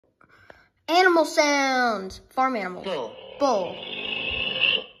Animal sounds. Farm animals. Bull. Bull.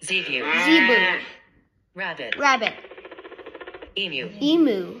 Zebu. Zebu. Rabbit. Rabbit. Emu.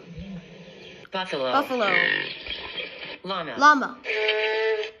 Emu. Buffalo. Buffalo. Llama. Llama.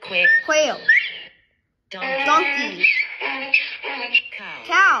 Quail. Quail. Donkey. Donkey. Cow.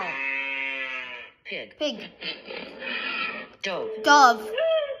 Cow. Pig. Pig. Dove. Dove.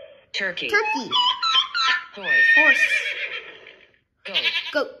 Turkey. Turkey. Horse. Horse. Goat.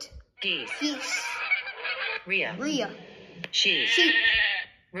 Goat. Geese. Geese. Rhea. Rhea. Sheep. Sheep.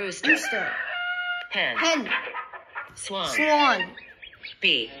 Rooster. Rooster. Hen. Hen. Swan. Swan.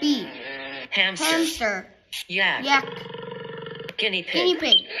 Bee. Bee. Hamster. Hamster. Yak. Yak. Guinea pig. Guinea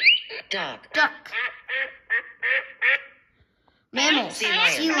pig. Duck. Duck. Mammals. Sea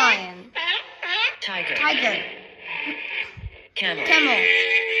lion. Sea lion. Tiger. Tiger. Camel. Camel.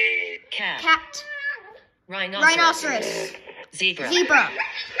 Cat. Cat. Rhinoceros. Rhinoceros. Zebra. Zebra.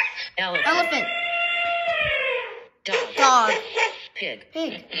 Elephant. Elephant. Dog. Dog. Pig.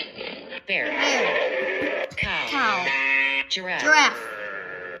 Pig. Bear. Bear. Cow. Cow. Giraffe. Giraffe.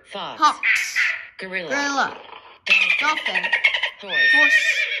 Fox. Fox. Gorilla. Gorilla. Dolphin. Dolphin. Horse. Horse.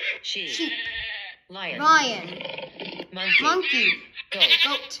 Sheep. Sheep. Lion. Lion. Monkey. Monkey. Goat.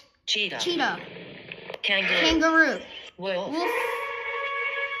 Goat. Cheetah. Cheetah. Kangaroo. Kangaroo. Wolf. Wolf.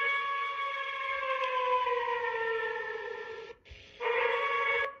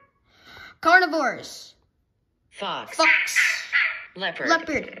 Carnivores. Fox. Fox. Leopard.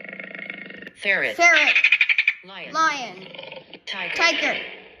 Leopard. Ferret. Ferret. Lion. Lion. Tiger. Tiger.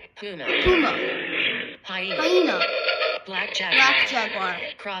 Puma. Puma. Hyena. Hyena. Black jaguar. Black jaguar.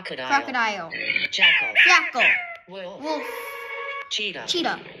 Crocodile. Crocodile. Jackal. Jackal. Wolf. Wolf. Cheetah.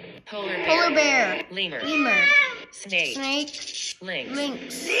 Cheetah. Polar bear. Polar bear. Lemur. Lemur. Snake. Snake. Lynx.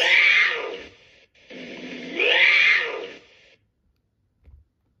 Lynx.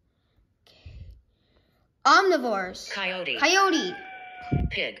 Omnivores. Coyote. Coyote.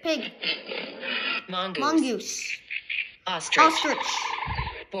 Pig. Pig. Mongoose. Mongoose. Ostrich. Ostrich.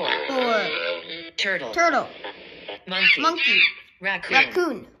 Boar. Boar. Turtle. Turtle. Monkey. Monkey. Raccoon.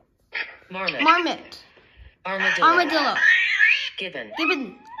 Raccoon. Marmot. Marmot. Armadillo. Armadillo. Gibbon.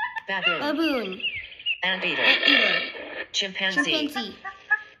 Gibbon. Baboon. Baboon. Anteater. Anteater. Chimpanzee. Chimpanzee.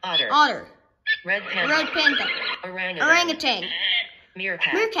 Otter. Otter. Red panda. Red panda. Orangutan. Orangutan.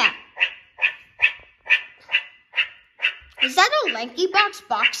 Meerkat. Meerkat. Is that a lanky box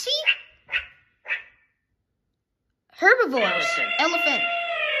Boxy? Herbivores. Elephant. Elephant.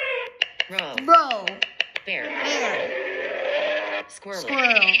 Roe. Roe. Bear. Bear. Squirrel.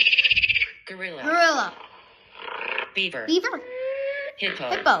 Squirrel. Gorilla. Gorilla. Beaver. Beaver. Hippo.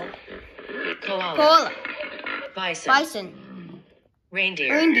 Hippo. Koala. Koala. Bison. Bison.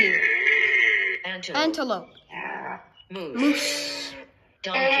 Reindeer. Reindeer. Antelope. Antelope. Moose. Moose.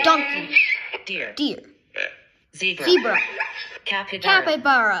 Donkey. Donkey. Deer. Deer. Zebra. Zebra. Capybara.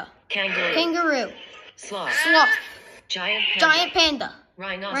 Capybara. Kangaroo. Kangaroo. Sloth. Sloth. Giant panda. Giant panda.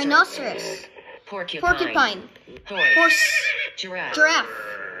 Rhinoceros. Rhinoceros. Porcupine. Porcupine. Horse. Horse. Giraffe. Giraffe.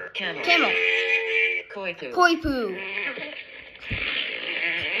 Camel. Camel. Coypu. Coypu.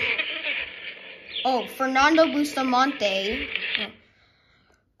 Oh, Fernando Bustamante.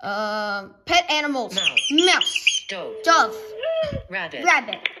 Pet animals. Mouse. Mouse. Dove. Dove. Rabbit.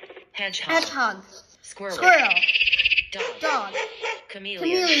 Rabbit. Hedgehog. Hedgehog. Squirrel. Squirrel. Dog. Dog. Chameleon.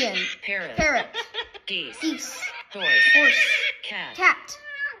 Chameleon. Parrot. Parrot. Geese. Geese. Horse. Horse. Cat. Cat.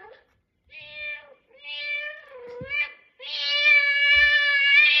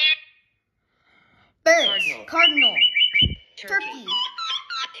 Birds. Cardinal. Cardinal. Turkey. Turkey.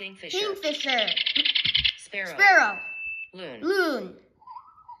 Kingfisher. Kingfisher. Sparrow. Sparrow. Loon. Loon.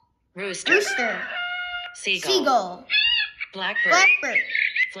 Rooster. Rooster. Seagull. Seagull. Blackbird. Blackbird.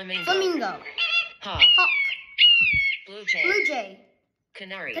 Flamingo. Flamingo. Hawk. Hawk. Blue jay. Blue jay.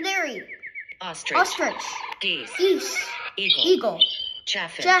 Canary. Canary. Ostrich. Ostrich. Geese. Geese. Eagle. Eagle.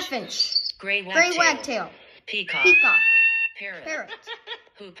 Chaffinch. Chaffinch. Gray Gray wagtail. wagtail. Peacock. Peacock. Parrot. Parrot.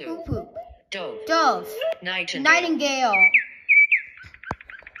 Hoopoo. Hoopoo. Dove. Dove. Nightingale. Nightingale.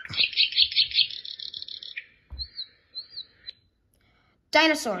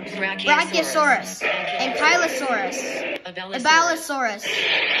 Dinosaurs. Brachiosaurus. Ankylosaurus. Abelisaurus.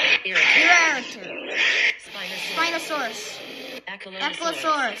 Irarator. Spinosaurus.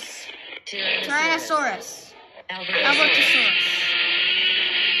 Ankylosaurus. Tyrannosaurus. Albertosaurus.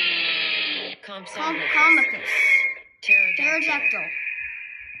 Compsognathus. Pterodactyl.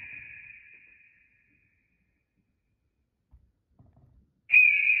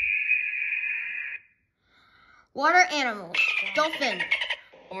 Water animals. Dolphin.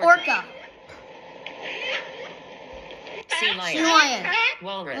 Orca. Sea lion. Sea lion.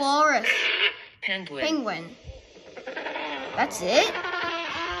 Walrus. Walrus. Penguin. Penguin. That's it?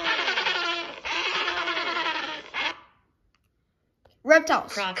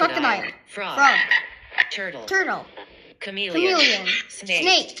 Reptiles. Crocodile. Frog. Frog. Turtle. Turtle. Chameleon.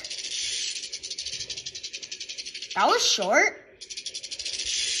 Snake. That was short.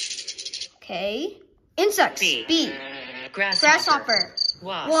 Okay. Insects. Bee. Grasshopper.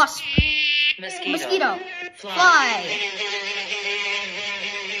 Wasp. Mosquito. Fly.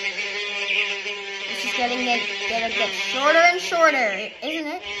 This is gonna get shorter and shorter, isn't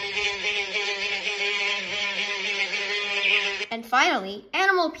it? And finally,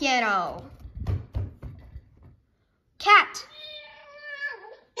 animal piano. Cat.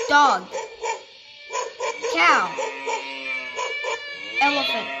 Dog. Cow.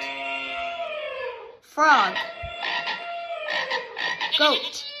 Elephant. Frog.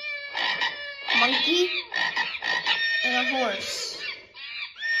 Goat. Monkey. And a horse.